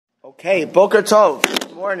Okay, Boker Tov.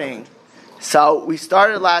 Good morning. So we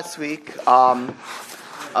started last week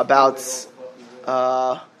about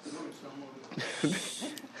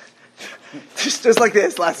just like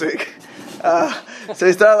this last week. So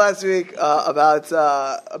we started last week about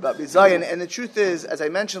Bizayin, and the truth is, as I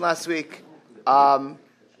mentioned last week,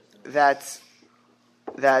 that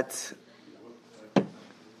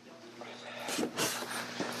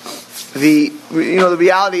the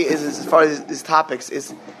reality is as far as these topics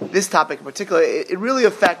is this topic in particular, it really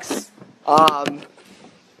affects I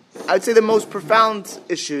would say the most profound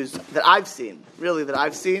issues that I've seen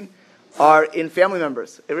are in family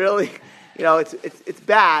members. It really, it's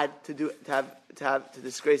bad to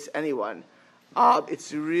disgrace anyone.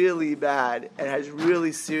 It's really bad and has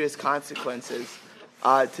really serious consequences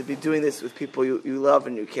to be doing this with people you love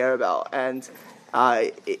and you care about, and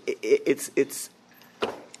it's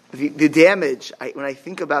the damage. When I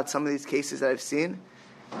think about some of these cases that I've seen,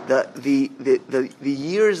 the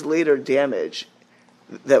years later damage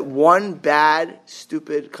that one bad,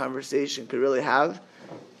 stupid conversation could really have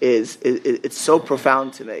is it's so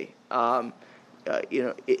profound to me.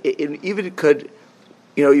 It even could,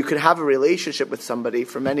 you could have a relationship with somebody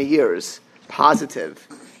for many years, positive,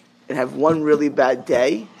 and have one really bad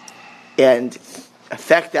day and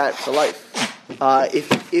affect that for life.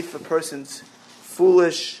 If a person's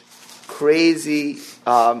foolish, crazy,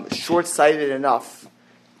 short-sighted enough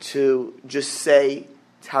to just say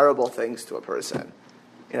terrible things to a person,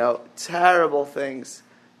 terrible things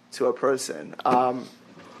to a person,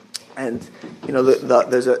 and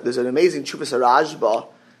there's an amazing Chuvas Rajba.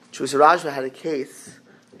 Chuvas Rajba had a case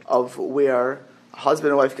of where a husband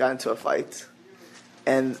and wife got into a fight,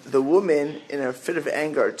 and the woman, in a fit of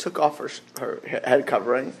anger, took off her head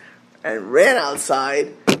covering and ran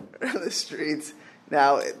outside the streets.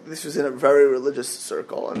 Now, this was in a very religious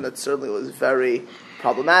circle, and that certainly was very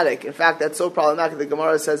problematic. In fact, that's so problematic that the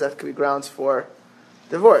Gemara says that could be grounds for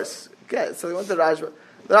divorce. Okay, so we went to Rajba.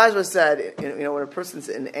 The Rajba said, when a person's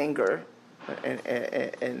in anger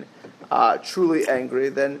and truly angry,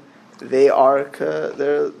 then they're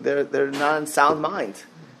not in sound mind.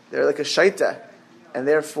 They're like a shaita, and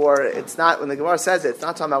therefore it's not. When the Gemara says it, it's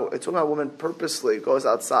talking about a woman purposely goes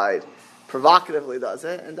outside, provocatively does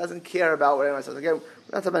it, and doesn't care about what anyone says. Again,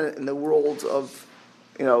 we're not talking about in the world of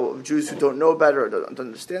Jews who don't know better or don't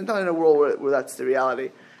understand. Not in a world where that's the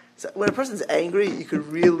reality. So when a person's angry, you could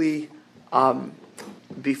really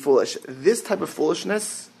be foolish. This type of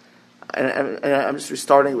foolishness, and I'm just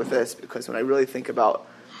restarting with this because when I really think about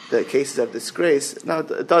the cases of disgrace, now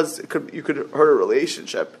you could hurt a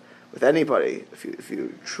relationship with anybody if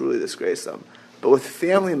you truly disgrace them. But with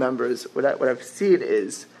family members, what I've seen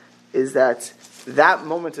is that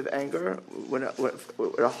moment of anger, when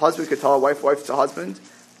a husband could tell a wife to husband,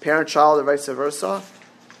 parent-child, or vice versa,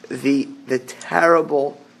 the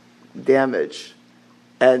terrible damage,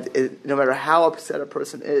 and no matter how upset a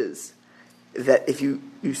person is, that if you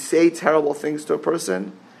say terrible things to a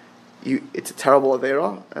person, it's a terrible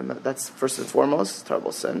avera, and that's first and foremost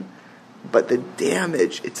terrible sin. But the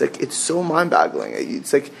damage, it's so mind-boggling.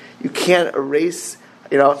 It's like you can't erase.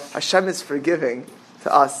 Hashem is forgiving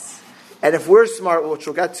to us, and if we're smart, which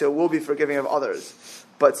we'll get to, we'll be forgiving of others.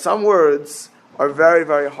 But some words are very,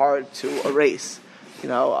 very hard to erase.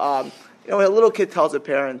 When a little kid tells a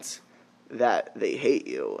parent that they hate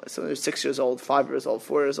you, so they're 6 years old, 5 years old,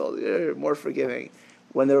 4 years old, you're more forgiving.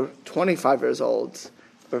 When they're 25 years old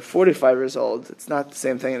or 45 years old, it's not the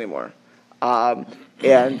same thing anymore. And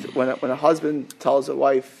when a husband tells a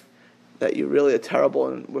wife that you're really a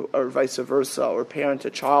terrible, or vice versa, or parent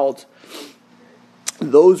to child,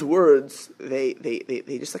 those words they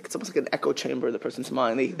just it's almost like an echo chamber in the person's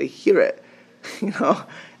mind. They hear it, and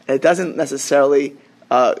it doesn't necessarily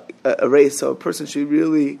erase. So a person should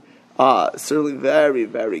really certainly very,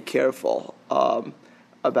 very careful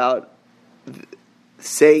about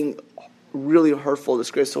saying really hurtful,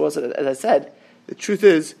 disgraceful words. As I said, the truth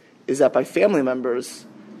is that by family members,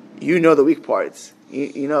 the weak parts.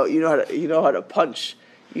 You know how to punch.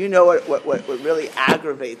 You know what really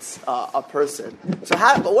aggravates a person.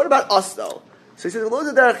 But what about us though? So he says, "Lo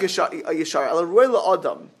derech yishar el roy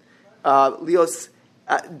la'adam lios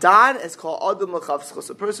dan is called adam l'chavschos."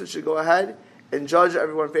 A person should go ahead and judge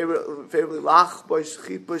everyone favorably. Lach boish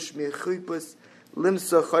chipush michipush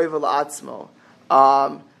limsa chayva la'atzmo.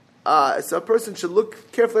 So a person should look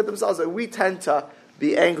carefully at themselves. Like we tend to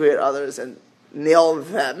be angry at others and nail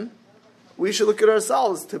them. We should look at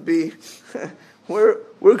ourselves to be we're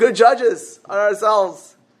good judges on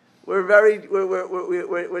ourselves. We're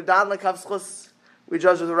dan l'kavschus. We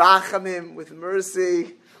judge with rachamim, with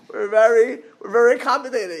mercy. We're very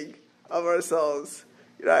accommodating of ourselves.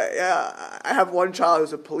 I have one child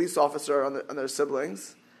who's a police officer on their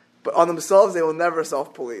siblings, but on themselves they will never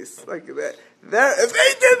self-police. Like if they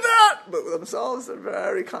did that, but with themselves they're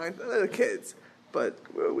very kind. They're kids, but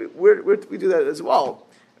we do that as well.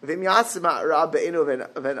 We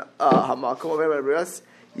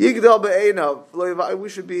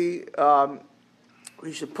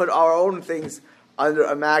should put our own things under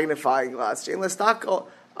a magnifying glass. And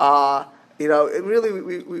really,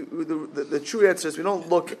 the true answer is we don't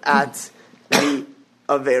look at the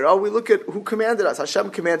Avera, we look at who commanded us. Hashem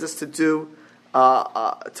commands us to do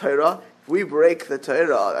Torah. If we break the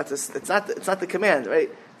Torah, it's not the command, right?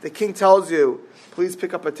 The king tells you, please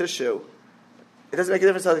pick up a tissue. It doesn't make a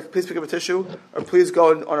difference whether please pick up a tissue or please go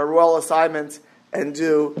on a royal assignment and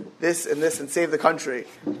do this and save the country.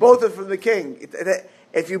 Both are from the king.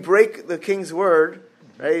 If you break the king's word,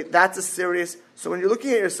 right, that's a serious. So when you're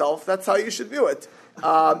looking at yourself, that's how you should view it.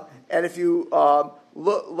 And if you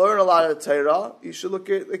learn a lot of Torah, you should look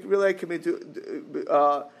at really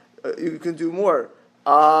you can do more.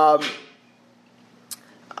 A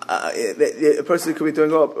person could be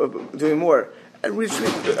doing more. And when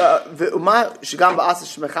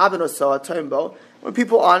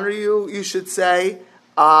people honor you, you should say,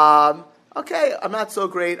 okay, I'm not so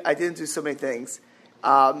great, I didn't do so many things.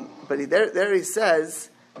 But there he says,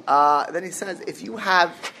 then he says, if you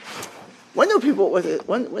have, when do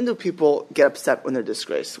people get upset when they're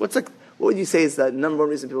disgraced? What would you say is the number one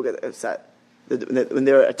reason people get upset? When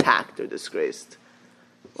they're attacked or disgraced?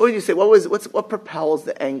 What would you say? What propels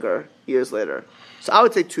the anger years later? So I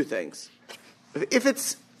would say two things. If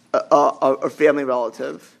it's a family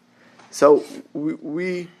relative, so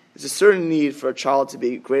there's a certain need for a child to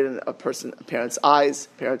be great in a parent's eyes.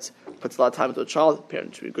 Parents puts a lot of time into a child.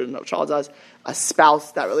 Parents to be good in a child's eyes. A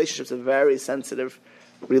spouse, that relationship's a very sensitive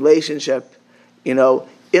relationship.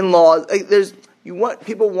 In-laws.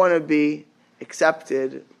 People want to be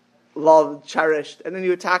accepted, loved, cherished, and then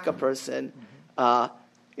you attack a person. They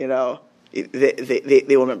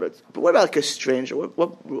will remember it. But what about like a stranger,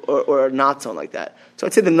 or not someone like that? So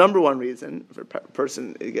I'd say the number one reason for a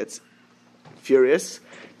person gets furious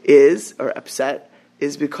or upset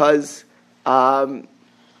is because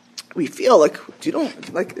we feel like,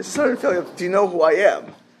 a certain feeling of, do you know who I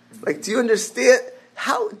am? Like, do you understand?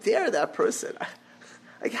 How dare that person?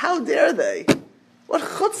 Like, how dare they? What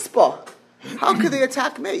chutzpah? How could they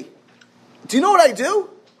attack me? Do you know what I do?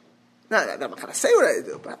 No, I'm not going to say what I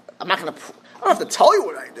do, but I don't have to tell you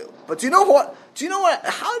what I do. But do you know what?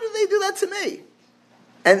 How do they do that to me?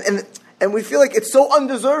 And we feel like it's so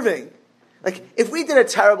undeserving. Like, if we did a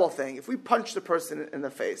terrible thing, if we punched a person in the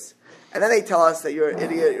face, and then they tell us that you're an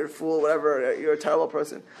idiot, you're a fool, whatever, you're a terrible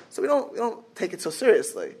person, so we don't take it so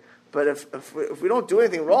seriously. But if we don't do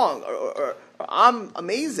anything wrong, or I'm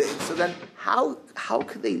amazing, so then how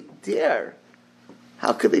could they dare?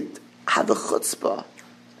 How could they have the chutzpah?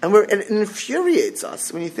 And it infuriates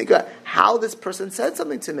us when you think about how this person said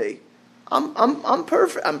something to me. I'm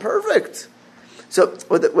perfect. I'm perfect. So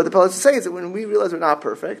what the Palace is saying is that when we realize we're not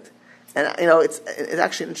perfect, and it's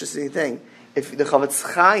actually an interesting thing. If the Chavetz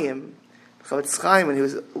Chaim, when he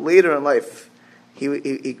was later in life,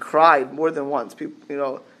 he cried more than once.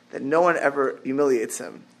 People, that no one ever humiliates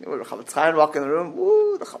him. The Chavetz Chaim walk in the room.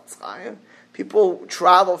 Woo, the Chavetz Chaim. People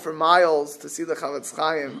travel for miles to see the Chavetz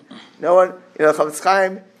Chaim. No one, the Chavetz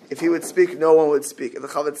Chaim, if he would speak, no one would speak. If the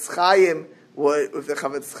Chavetz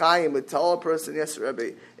Chaim would tell a person, yes,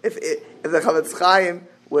 Rebbe, if the Chavetz Chaim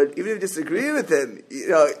would, even if you disagree with him,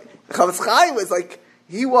 the Chavetz Chaim was like,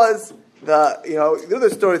 he was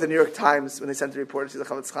the story of the New York Times when they sent a reporter to the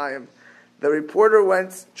Chavetz Chaim. The reporter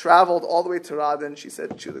traveled all the way to Radin. She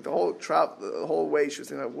said, the whole way, she was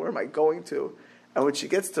saying, where am I going to? And when she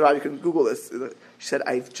gets to Radin, you can Google this. She said,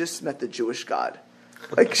 I've just met the Jewish God.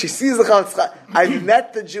 Like, she sees the Chavetz Chaim. I've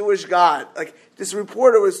met the Jewish God. Like, this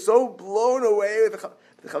reporter was so blown away with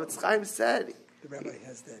the Chavetz Chaim said. The rabbi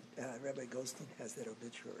has that, Rabbi Goldstein has that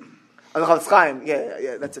obituary. The Chavetz Chaim,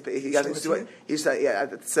 yeah, that's a, he got into it. It's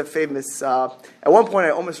a famous, at one point I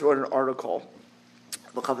almost wrote an article,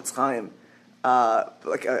 the Chavetz Chaim. I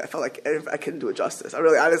felt like I couldn't do it justice. I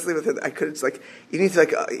really, honestly, with it, I couldn't.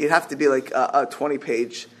 You'd have to be like a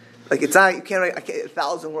 20-page. Like, it's not, you can't write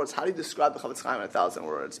 1,000 words. How do you describe the Chavetz Chaim in 1,000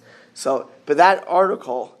 words? So, but that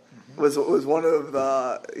article was one of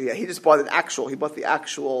the. He just bought the actual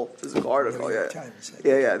physical article. The New York Times.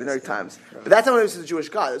 The New York Times. But that's not when it was the Jewish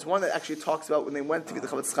God. There's one that actually talks about when they went to get the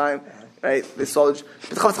Chavetz Chaim. Right? They saw, but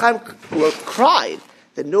the Chavetz Chaim cried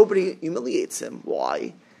that nobody humiliates him.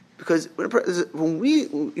 Why? Because when we,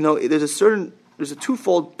 there's a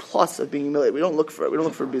twofold plus of being humiliated. We don't look for it. We don't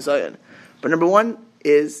look for bizayon. But number one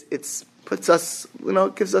is it's puts us,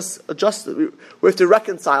 gives us a justice. We have to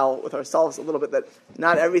reconcile with ourselves a little bit that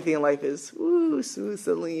not everything in life is smooth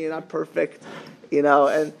and lean, not perfect,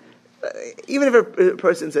 and even if a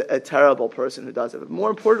person's a terrible person who does it. But more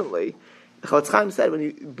importantly, the Chofetz Chaim said, when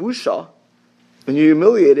you're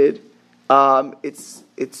humiliated, it's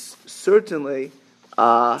certainly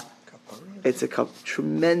it's a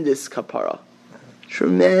tremendous kapara,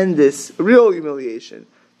 tremendous real humiliation,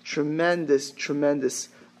 tremendous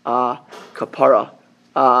kapara,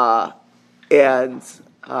 and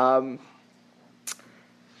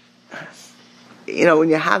when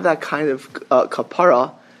you have that kind of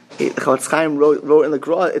kapara, the Chofetz Chaim wrote in the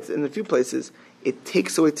Gra, it's in a few places, it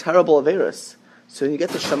takes away terrible averos. So when you get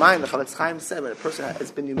to Shamayim, the Chofetz Chaim said when a person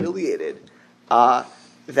has been humiliated, that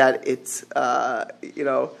it's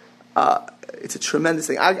it's a tremendous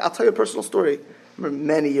thing. I'll tell you a personal story. I remember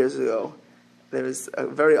many years ago, there was a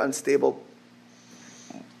very unstable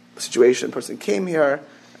situation. A person came here.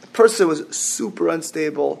 The person was super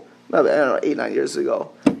unstable. I don't know, 8-9 years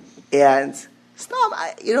ago, and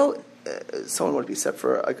someone would be set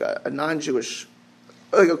for like a non-Jewish,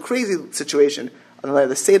 like a crazy situation. On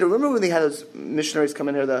the Seder, remember when they had those missionaries come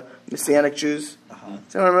in here, the Messianic Jews? Uh-huh.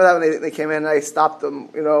 So I remember that when they came in, and I stopped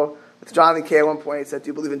them, with Jonathan Kay at one point. He said, "Do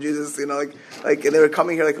you believe in Jesus?" And they were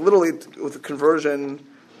coming here, literally with conversion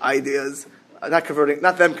ideas, not them converting,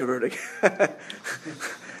 not them converting,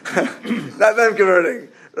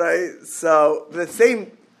 right? So at the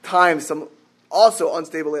same time, some also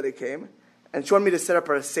unstable lady came, and she wanted me to set up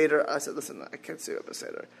her Seder. I said, "Listen, I can't set up a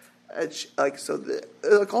Seder." And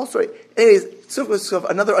the whole story. Anyways, so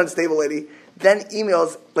another unstable lady then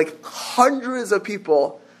emails hundreds of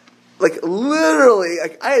people, literally,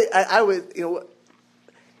 I was,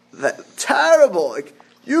 that terrible.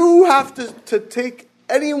 You have to take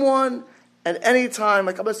anyone and any time.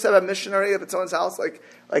 I'm gonna set a missionary up at someone's house, and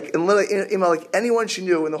literally email anyone she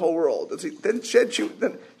knew in the whole world. Then she knew.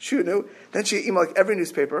 Then she emailed every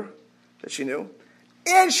newspaper that she knew,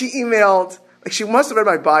 and she emailed. She must have read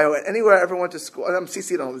my bio anywhere I ever went to school. And I'm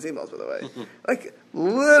CC'd on all these emails, by the way.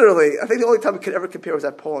 Literally, I think the only time we could ever compare was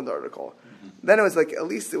that Poland article. Mm-hmm. Then it was at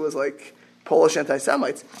least it was Polish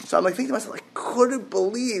anti-Semites. So I'm thinking to myself, I couldn't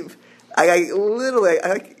believe.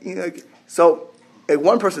 So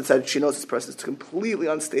one person said she knows this person is a completely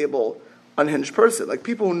unstable, unhinged person.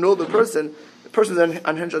 People who know the person's an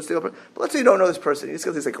unhinged, unstable person. But let's say you don't know this person. You just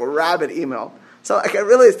get this rabid email. So I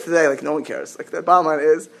realized today, no one cares. The bottom line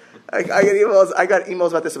is, I got emails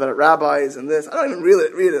about this, about rabbis and this. I don't even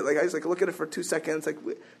read it. I just look at it for 2 seconds.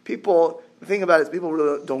 People, the thing about it is people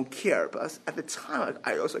really don't care. But at the time,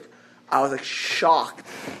 I was shocked.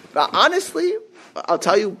 But honestly, I'll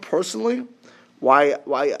tell you personally why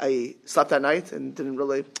I slept that night and didn't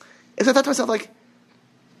really. Is I thought to myself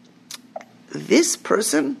this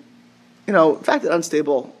person, the fact that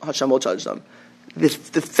unstable, Hashem will judge them. The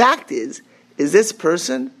fact is this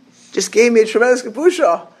person just gave me a tremendous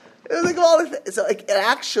kapusha. It was it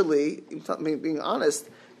actually, being honest,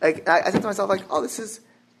 I said to myself, this is,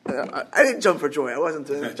 I didn't jump for joy. I wasn't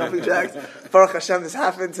doing jumping jacks. Baruch Hashem, this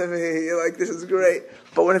happened to me. This is great.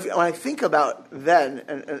 But when I think about then,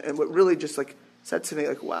 and what really just said to me,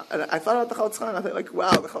 wow. And I thought about the Chofetz Chaim. I thought,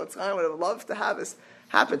 wow, the Chofetz Chaim would have loved to have this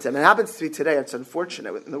happen to him. And it happens to me today. It's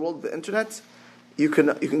unfortunate. In the world of the internet, you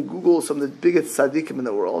can Google some of the biggest tzaddikim in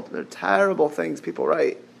the world. They're terrible things people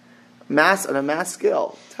write. On a mass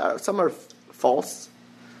scale. Some are false.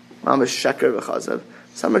 Some are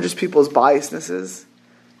just people's biasnesses.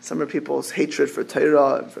 Some are people's hatred for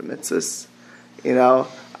Torah and for mitzvahs.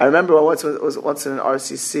 I remember once in an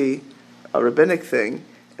RCC, a rabbinic thing,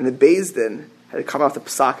 and the Beis Din had come off the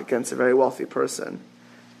psak against a very wealthy person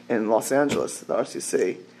in Los Angeles, the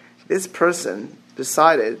RCC. This person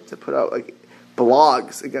decided to put out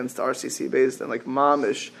blogs against the RCC Beis Din,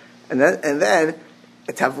 mamish, and then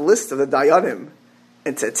to have lists of the dayanim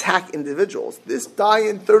and to attack individuals. This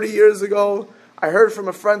dayan 30 years ago, I heard from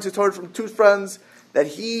a friend who told from two friends that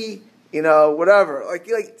he, whatever,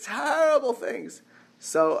 terrible things.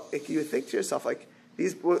 So if you think to yourself,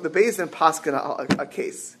 the Beis Din paskin a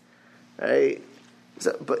case, right?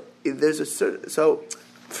 So, but if there's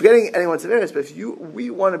forgetting anyone's awareness, but we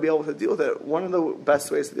want to be able to deal with it, one of the best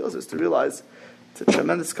ways to deal with it is to realize it's a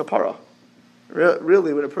tremendous kapara.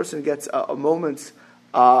 Really, when a person gets a moment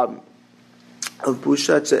of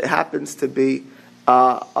busha, it happens to be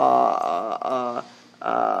a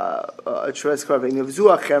tremendous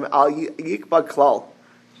kapara.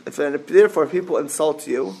 If therefore people insult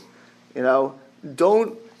you, don't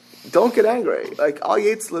get angry.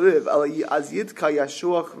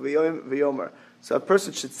 So a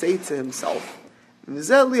person should say to himself, this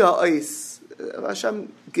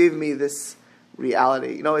Hashem gave me this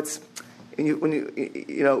reality. It's when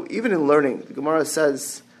you even in learning, the Gemara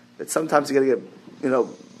says that sometimes you got to get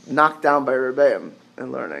knocked down by Rebbeim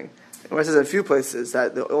in learning. The Gemara says in a few places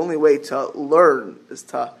that the only way to learn is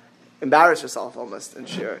to embarrass yourself almost and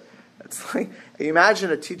share. It's like you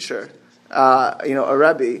imagine a teacher, a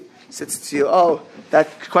Rebbe sits to you. Oh, that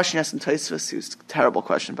question you asked in Tosfos was a terrible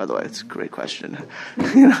question, by the way. It's a great question.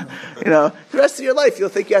 The rest of your life you'll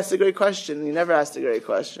think you asked a great question. You never asked a great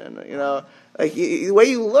question. The way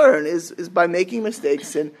you learn is by making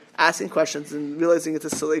mistakes and asking questions and realizing it's a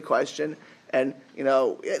silly question. And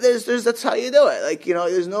that's how you do it.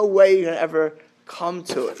 There's no way you're gonna ever come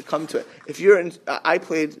to it. If you're I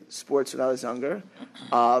played sports when I was younger.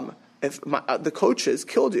 If the coaches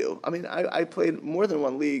killed you, I played more than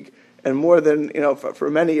one league and more than for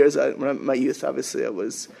many years. In my youth, obviously, I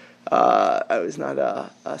was not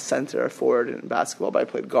a center or forward in basketball, but I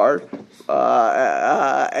played guard,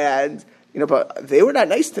 and but they were not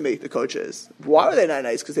nice to me. The coaches. Why were they not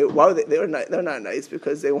nice? Because they're not nice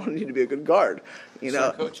because they wanted you to be a good guard.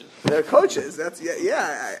 Coaches. They're coaches. That's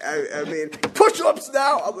I mean, push-ups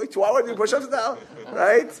now. I'm like, do I want to do push-ups now?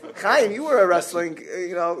 Right? Chaim, you were a wrestling.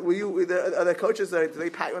 Were you? Are the coaches? Do they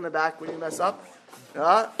pat you on the back when you mess up?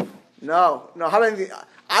 No. How many?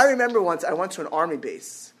 I remember once I went to an army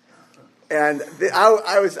base, and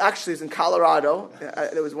I was in Colorado.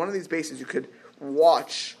 There was one of these bases you could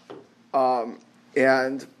watch,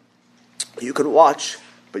 and you could watch.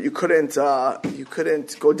 But you couldn't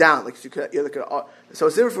go down. So I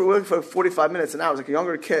was there for 45 minutes, and I was like a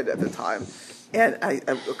younger kid at the time. And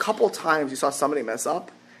a couple times you saw somebody mess up,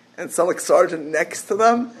 and some sergeant next to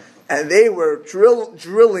them, and they were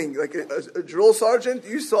drilling like a drill sergeant.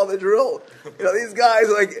 You saw the drill. These guys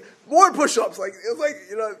more push-ups. Why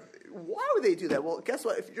would they do that? Well, guess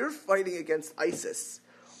what? If you're fighting against ISIS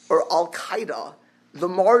or Al Qaeda, the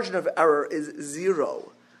margin of error is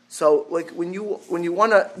zero. So, when you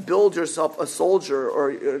want to build yourself a soldier,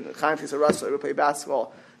 or Chaim is a wrestler, or play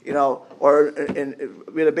basketball, or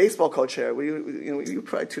we had a baseball coach here. You were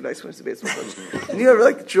probably too nice when it's a baseball coach. And you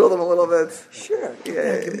ever drill them a little bit? Sure.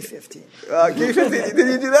 Yeah, give me 15. Give me 15. Did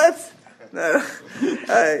you do that? No.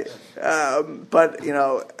 But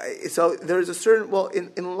so there's a certain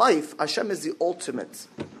in life, Hashem is the ultimate.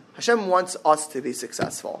 Hashem wants us to be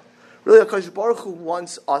successful. Really, HaKadosh Baruch Hu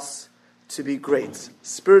wants us to be great,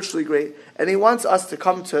 spiritually great, and He wants us to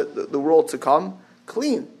come to the world to come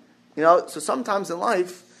clean. So sometimes in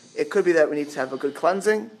life, it could be that we need to have a good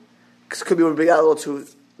cleansing. It could be we got a little too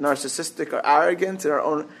narcissistic or arrogant in our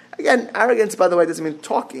own. Again, arrogance, by the way, doesn't mean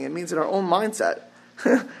talking. It means in our own mindset.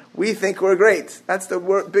 We think we're great. That's the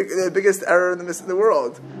biggest error in the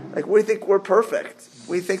world. We think we're perfect.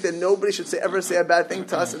 We think that nobody should ever say a bad thing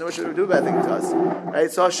to us, and nobody should do a bad thing to us. Right?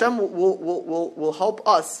 So Hashem will help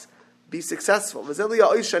us be successful. This is a little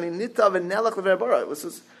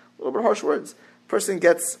bit harsh words. Person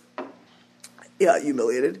gets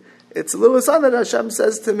humiliated. It's a little sign that Hashem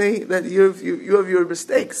says to me that you have your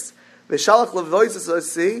mistakes. Who said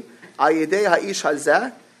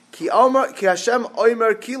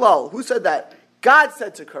that? God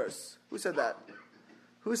said to curse. Who said that?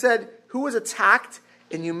 Who was attacked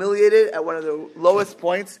and humiliated at one of the lowest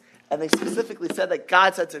points? And they specifically said that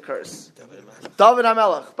God said to curse. David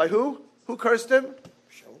HaMelech. By who? Who cursed him?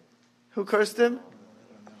 Who cursed him?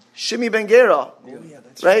 Shimi ben Gera.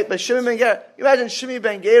 Right? By Shimi ben Gera. You imagine Shimi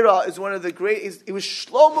ben Gera is one of the great, he was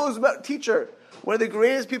Shlomo's teacher. One of the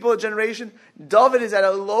greatest people of the generation. David is at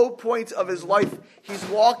a low point of his life. He's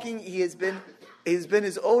walking, he's been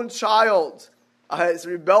his own child. Has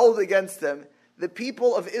rebelled against him. The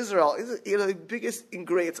people of Israel, the biggest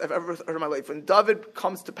ingrates I've ever heard in my life. When David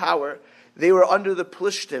comes to power, they were under the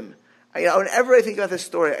Plishtim. Whenever I think about this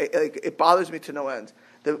story, it bothers me to no end.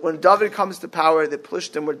 That when David comes to power, the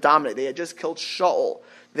Plishtim were dominant. They had just killed Shaul.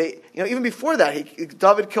 Even before that,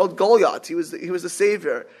 David killed Goliath. He was the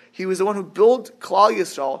savior. He was the one who built Klal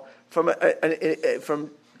Yisrael from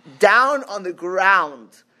down on the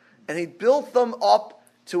ground, and he built them up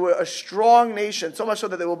to a strong nation, so much so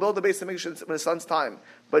that they will build the base of Mikdash in his son's time,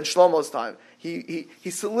 but in Shlomo's time. He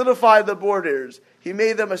solidified the borders. He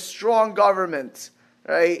made them a strong government.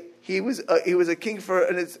 Right? He was a king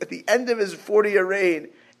at the end of his 40-year reign,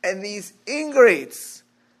 and these ingrates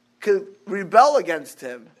could rebel against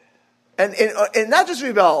him, and not just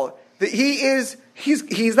rebel. He's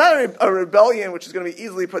not a rebellion which is going to be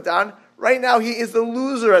easily put down. Right now, he is the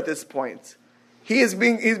loser at this point. He's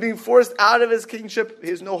being forced out of his kingship. He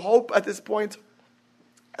has no hope at this point.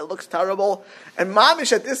 It looks terrible. And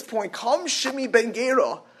Mamish at this point comes Shimi ben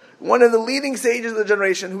Gera, one of the leading sages of the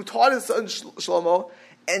generation, who taught his son Shlomo,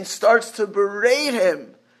 and starts to berate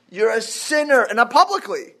him. You're a sinner, and not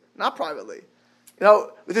publicly, not privately.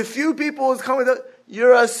 With a few people who's coming to,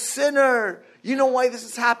 you're a sinner. You know why this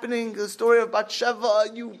is happening? The story of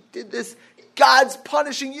Bathsheba, you did this. God's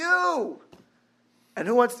punishing you. And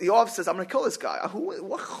Yoav says, I'm going to kill this guy.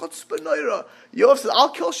 What chutzpah noira? Yoav says, I'll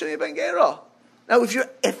kill Shimei ben Gera. Now,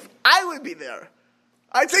 if I would be there,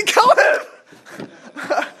 I'd say, kill him.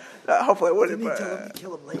 Hopefully I wouldn't. Didn't he tell him to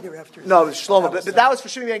kill him later after? No, it was Shlomo. But that was for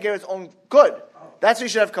Shimei ben Gera's own good. That's why you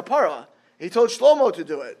should have kapara. He told Shlomo to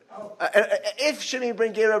do it. If Shimei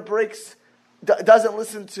ben Gera doesn't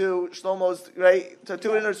listen to Shlomo's, right, to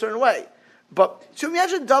do it in a certain way. But so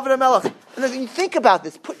imagine David HaMelech. And then you think about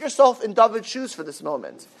this. Put yourself in David's shoes for this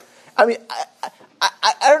moment. I mean,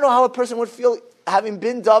 I don't know how a person would feel having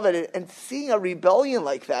been David and seeing a rebellion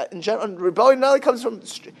like that. In general, rebellion not only comes from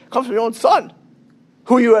your own son,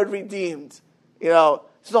 who you had redeemed. So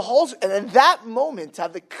the whole, and in that moment, to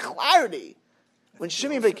have the clarity when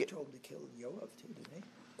Shimei ben Gera told him to kill Yoav too, didn't he?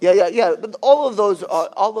 Yeah. But all of those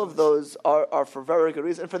are for very good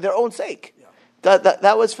reason and for their own sake. Yeah.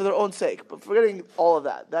 That was for their own sake. But forgetting all of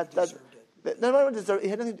that,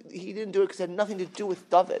 he didn't do it because it had nothing to do with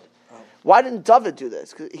David. Oh. Why didn't David do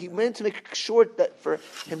this? Because he wanted to make sure that for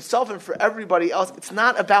himself and for everybody else, it's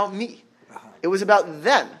not about me. Uh-huh. It was about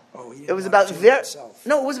them. Oh, It was about their himself.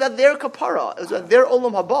 No. It was about their kapara. It was about their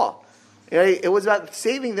olam haba. It was about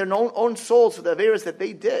saving their own souls for the averos that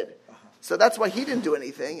they did. So that's why he didn't do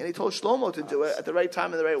anything, and he told Shlomo to do it at the right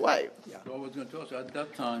time and the right way. Yeah. So I was going to tell you, at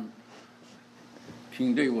that time,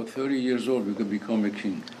 King David was 30 years old. We could become a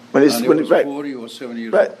king. When he was 40 or 70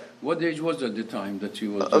 years right. old. What age was at the time that he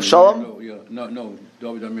was? Of Shalom? No,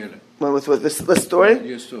 David HaMelech. With this story?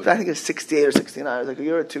 Yes, story. I think it was 68 or 69. It was like a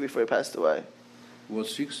year or two before he passed away.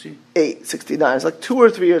 Was 60? 69. It's like 2 or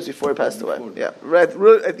 3 years before he passed away. Yeah, right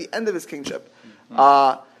at the end of his kingship.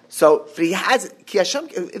 But he has Ki Hashem.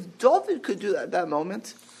 If David could do that at that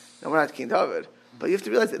moment, now we're not King David, but you have to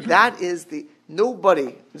realize that is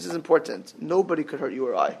nobody. This is important. Nobody could hurt you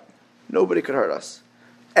or I. Nobody could hurt us.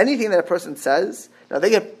 Anything that a person says, now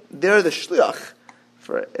they're the shliach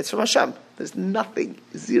for it. It's from Hashem. There's nothing,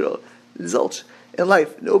 zero, zilch in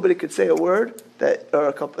life. Nobody could say a word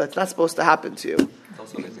that's not supposed to happen to you. It's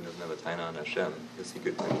also amazing doesn't have a taina on Hashem, because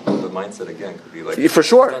the mindset again could be like, for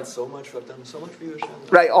sure. I've done so much for you, Hashem.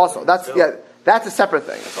 Right. Also, that's a separate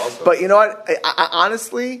thing. But you know what? I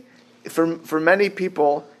honestly, for many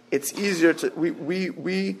people, it's easier to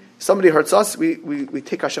we somebody hurts us, we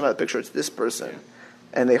take Hashem out of the picture. It's this person,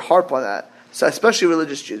 and they harp on that. So especially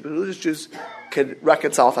religious Jews, but religious Jews could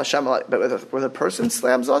reconcile with Hashem. But when a person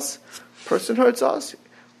slams us, person hurts us,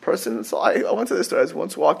 person. So I went to this story. I was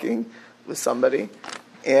once walking with somebody,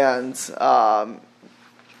 and somebody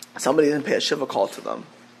didn't pay a shiva call to them,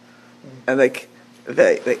 and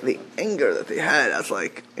the anger that they had, I was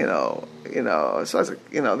like, so I was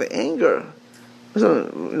like, the anger, it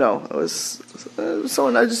was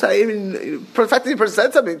someone the fact that the person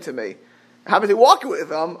said something to me, I happened to be walking with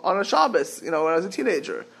them on a Shabbos, when I was a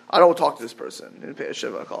teenager. I don't talk to this person, didn't pay a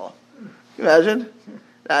shiva call. Can you imagine?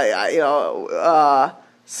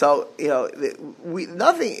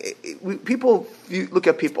 People look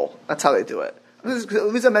at people. That's how they do it. The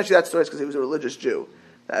reason I mentioned that story is because he was a religious Jew.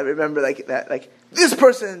 I remember this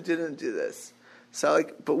person didn't do this. So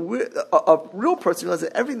but a real person realizes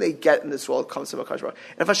that everything they get in this world comes from a Kadosh Baruch Hu.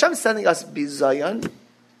 And if Hashem is sending us bizayon,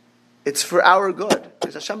 it's for our good.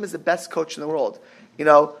 Because Hashem is the best coach in the world.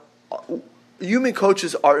 Human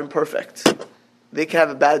coaches are imperfect. They can have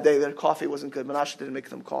a bad day. Their coffee wasn't good. Menashe didn't make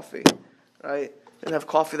them coffee, right? They didn't have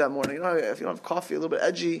coffee that morning. If you don't have coffee, a little bit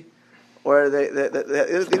edgy, or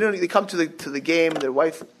they come to the game. Their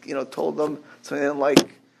wife, told them something they didn't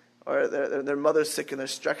like, or their mother's sick and they're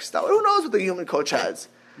stressed out. Who knows what the human coach has?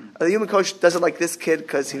 The human coach doesn't like this kid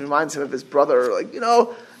because he reminds him of his brother.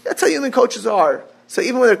 That's how human coaches are. So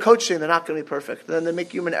even when they're coaching, they're not going to be perfect. Then they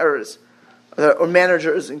make human errors. Or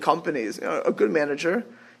managers in companies. A good manager,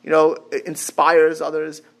 inspires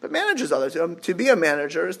others, but manages others. To be a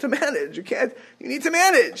manager is to manage. You need to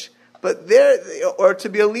manage. But or to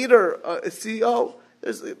be a leader, a CEO,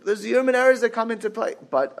 there's human errors that come into play.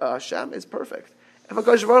 But Hashem is perfect. If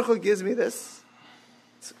HaKadosh Baruch Hu gives me this,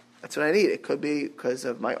 that's what I need. It could be because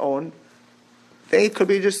of my own thing. It could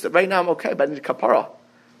be just right now I'm okay, but I need kapara.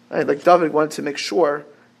 Right? Like David wanted to make sure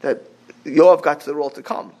that Yoav got to the role to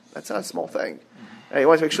come. That's not a small thing. Right? He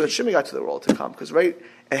wanted to make sure that Shimei got to the role to come. Because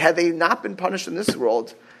and had they not been punished in this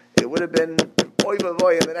world, it would have been oy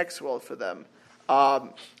vavoy in the next world for them.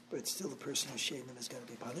 But it's still the person who shamed them is going to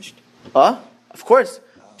be punished? Of course.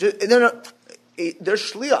 They're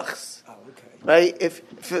shliachs. Oh, okay. Right?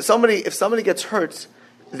 If somebody gets hurt,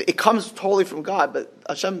 it comes totally from God, but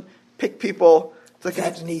Hashem picked people. Like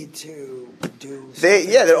that need to do.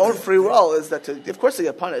 Their own free will is that. Of course, they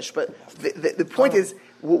get punished, but the point is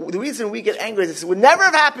the reason we get angry is this would never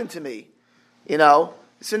have happened to me.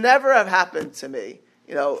 This would never have happened to me.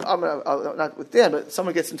 I'm not with Dan, but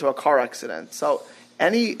someone gets into a car accident. So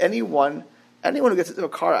anyone who gets into a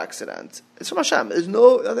car accident, it's from Hashem. There's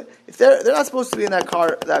no if they're not supposed to be in that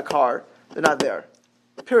car, they're not there.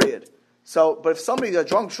 Period. So, but if somebody's a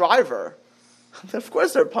drunk driver, of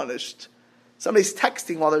course they're punished. Somebody's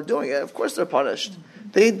texting while they're doing it, of course they're punished.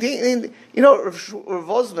 Rav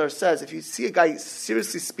Wosner says if you see a guy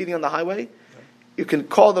seriously speeding on the highway, you can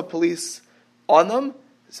call the police on them.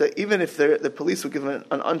 So even if the police would give them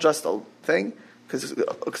an unjust thing, because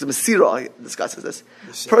Masira discusses this,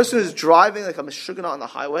 the person who's driving like a Meshugana on the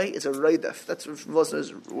highway is a roidef. That's Rav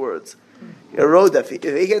Wosner's words. A roidef. If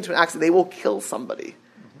they get into an accident, they will kill somebody,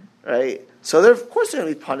 right? So of course they're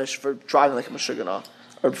going to be punished for driving like a Meshugana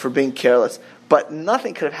or for being careless. But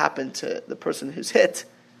nothing could have happened to the person who's hit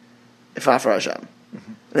if not for Hashem.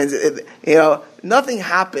 Nothing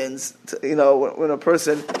happens when a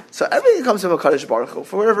person. So everything comes from a Kadosh Baruch Hu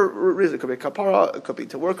for whatever reason. It could be kapara, it could be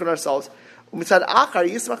to work on ourselves. And then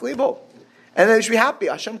we should be happy.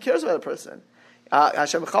 Hashem cares about a person.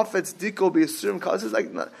 Hashem chafetz diko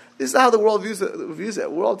b'yisurim. This is how the world views it. The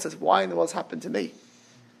world says, "Why in the world's happened to me?"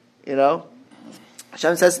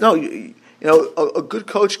 Hashem says, "No." A good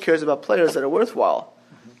coach cares about players that are worthwhile.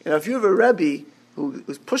 If you have a Rebbe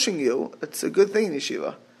who's pushing you, it's a good thing in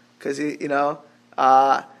yeshiva, because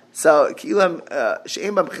so kilam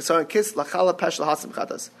she'im b'chisaron kis lachala pesh lahasim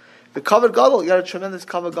chatas. The kavod gadol, you got a tremendous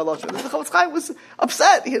kavod gadol. The Chofetz Chaim was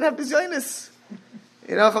upset; he didn't have bizyonis.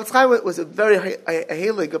 Chofetz Chaim was a very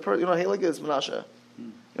heilig. Heilig is Menashe.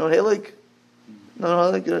 Heilig? No,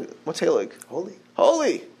 heilig. What's heilig?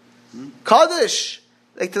 Holy. Kaddish.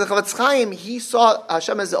 Like to the Chofetz Chaim, he saw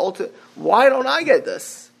Hashem as the ultimate. Why don't I get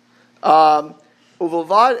this?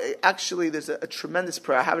 Actually, there's a tremendous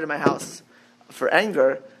prayer. I have it in my house for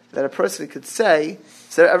anger that a person could say.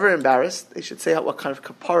 If they're ever embarrassed, they should say what kind of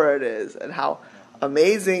kapara it is and how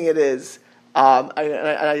amazing it is.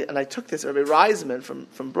 I took this. Rabbi Reisman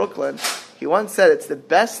from Brooklyn. He once said it's the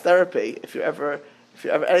best therapy if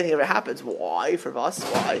anything ever happens. Why for us?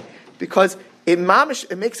 Why? Because it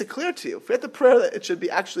makes it clear to you. Forget the prayer that it should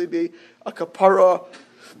actually be a kapara.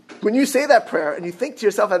 When you say that prayer and you think to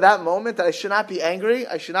yourself at that moment that I should not be angry,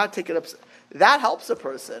 I should not take it up, that helps a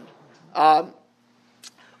person. Now,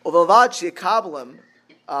 Yisur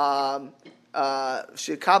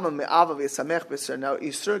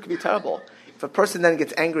can be terrible. If a person then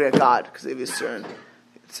gets angry at God because of Yisur,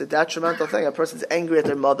 it's a detrimental thing. A person's angry at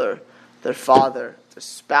their mother, their father, their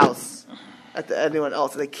spouse, at anyone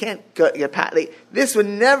else. They can't get past. This would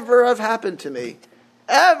never have happened to me,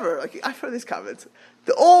 ever. I've heard these comments.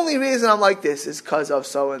 The only reason I'm like this is because of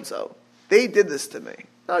so and so. They did this to me.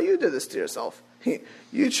 No, you did this to yourself.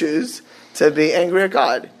 You choose to be angry at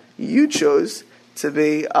God. You chose to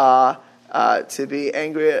be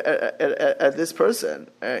angry at this person.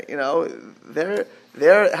 They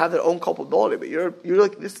have their own culpability, but you're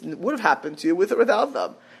like, this would have happened to you with or without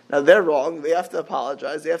them. Now they're wrong. They have to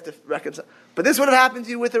apologize. They have to reconcile. But this would have happened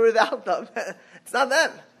to you with or without them. It's not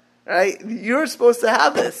them, right? You're supposed to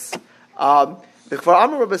have this. There are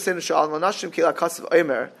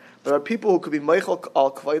people who could be Meichel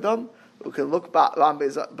al Kvaidam, who can look back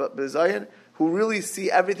Bezayin, who really see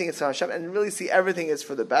everything is from Hashem and really see everything is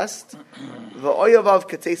for the best.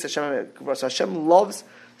 Hashem loves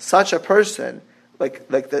such a person, like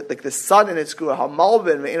the sun in its guru,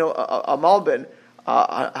 Hamalbin, Amalbin,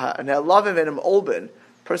 and Halavim and Olbin,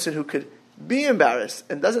 person who could be embarrassed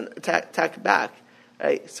and doesn't attack back.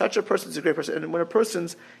 Right? Such a person is a great person. And when a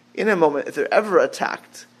person's in a moment, if they're ever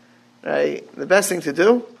attacked, right, the best thing to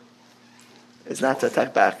do is not to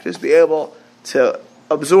attack back. Just be able to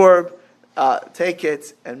absorb, take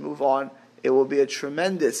it, and move on. It will be a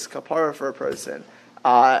tremendous kapara for a person,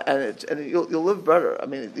 and you'll live better. I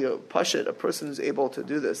mean, Pashit, a person who's able to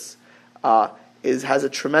do this, has a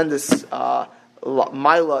tremendous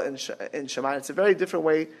maila in Shemayim. It's a very different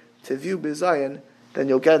way to view Bizayin than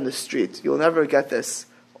you'll get in the street. You'll never get this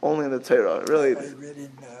only in the Torah. Really, I read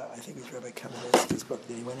in I think it was Rabbi Kamenetsky's book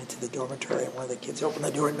that he went into the dormitory and one of the kids opened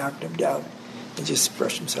the door and knocked him down. He just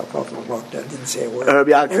brushed himself off and walked out. Didn't say a word.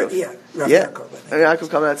 Rabbi Yaakov. Rabbi Yaakov. Rabbi Yaakov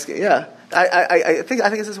Kamenetsky. Yeah, I think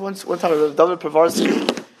this is one time. David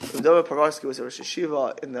Povarsky was a Rosh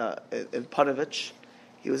Yeshiva in Panovich.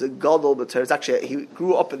 He was a gadol, but he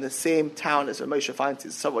grew up in the same town as Ramesha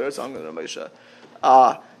Feinstein, several years younger than Ramesha.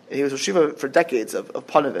 He was Rosh Yeshiva for decades of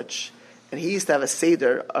Panovich, and he used to have a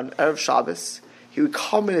seder on Erev Shabbos. he would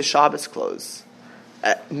come in his Shabbos clothes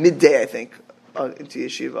at midday, I think, into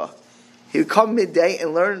yeshiva. He would come midday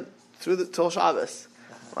and learn till Shabbos.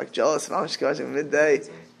 I'm like jealous, and I'm just going midday,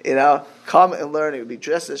 come and learn. He would be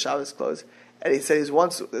dressed in Shabbos clothes. And he said he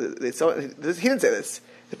didn't say this.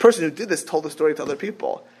 The person who did this told the story to other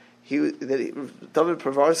people. David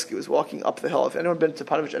Pravarsky was walking up the hill. If anyone been to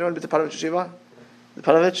Panovich Yeshiva? The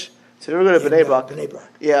Panovich? So we were going to Bnei Brak. Bnei Brak.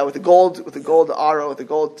 Yeah, with the gold arrow, with the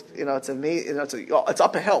gold, it's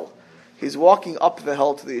up a hill. He's walking up the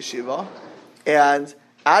hill to the yeshiva, and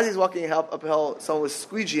as he's walking up a hill, someone was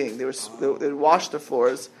squeegeeing. They washed the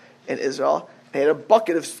floors in Israel. They had a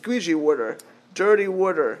bucket of squeegee water, dirty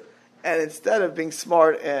water, and instead of being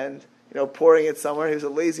smart and pouring it somewhere, he was a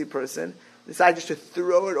lazy person. Decided just to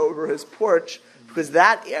throw it over his porch because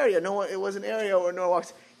that area, it was an area where no one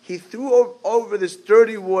walks. He threw over this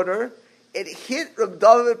dirty water. It hit Reb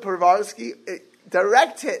David Pravarsky,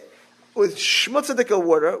 direct hit with schmutzadika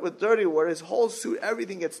water, with dirty water. His whole suit,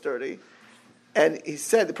 everything gets dirty. And he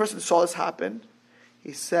said, the person who saw this happen,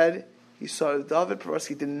 he said he saw David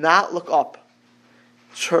Pravarsky, did not look up,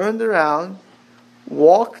 turned around,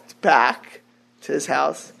 walked back to his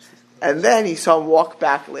house, and then he saw him walk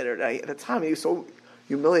back later. Now, at the time, he was so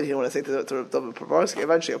humiliated, he didn't want to say to David Pravarsky,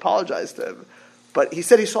 eventually apologized to him. But he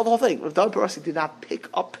said he saw the whole thing. David Pravarsky did not pick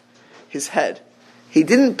up his head. He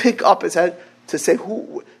didn't pick up his head to say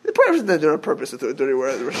who. The person didn't do it on purpose with the dirty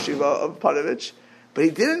word of the Rosh Yeshiva of Panovich, but he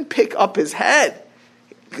didn't pick up his head.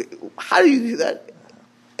 How do you do that?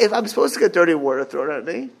 If I'm supposed to get dirty water thrown at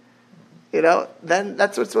me, then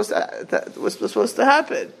that's what's supposed to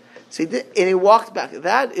happen. So he did, and he walked back.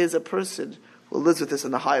 That is a person who lives with this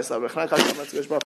on the highest level.